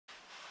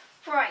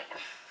Right,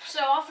 so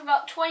after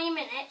about 20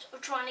 minutes of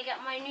trying to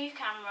get my new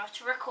camera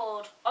to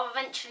record, I've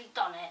eventually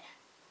done it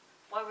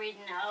by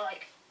reading it,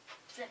 like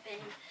flipping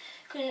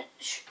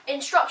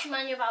instruction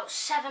manual about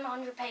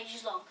 700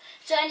 pages long.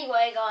 So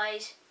anyway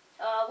guys,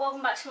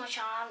 welcome back to my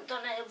channel. I haven't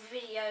done a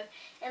video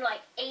in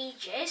like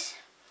ages.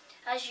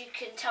 As you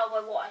can tell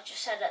by what I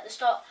just said at the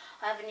start,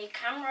 I have a new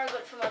camera I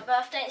got for my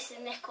birthday. It's the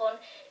Nikon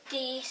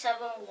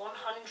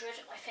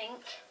D7100, I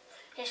think.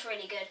 It's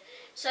really good.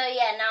 So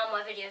yeah, now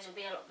my videos will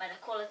be a lot better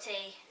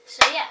quality.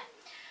 So yeah.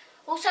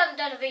 Also haven't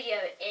done a video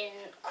in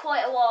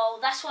quite a while.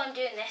 That's why I'm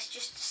doing this,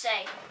 just to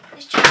say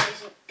this channel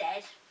isn't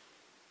dead.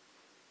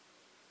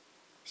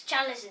 This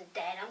channel isn't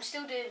dead. I'm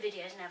still doing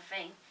videos and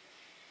everything.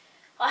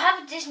 I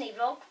have a Disney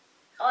vlog.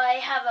 I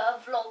have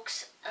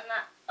vlogs and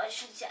that I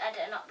just need to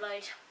edit and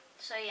upload.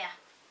 So yeah,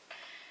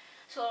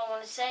 that's all I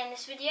want to say in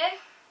this video.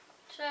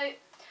 So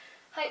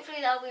hopefully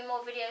there'll be more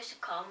videos to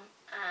come,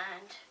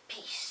 and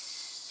peace.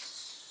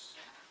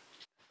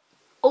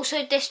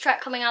 Also, diss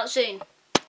track coming out soon.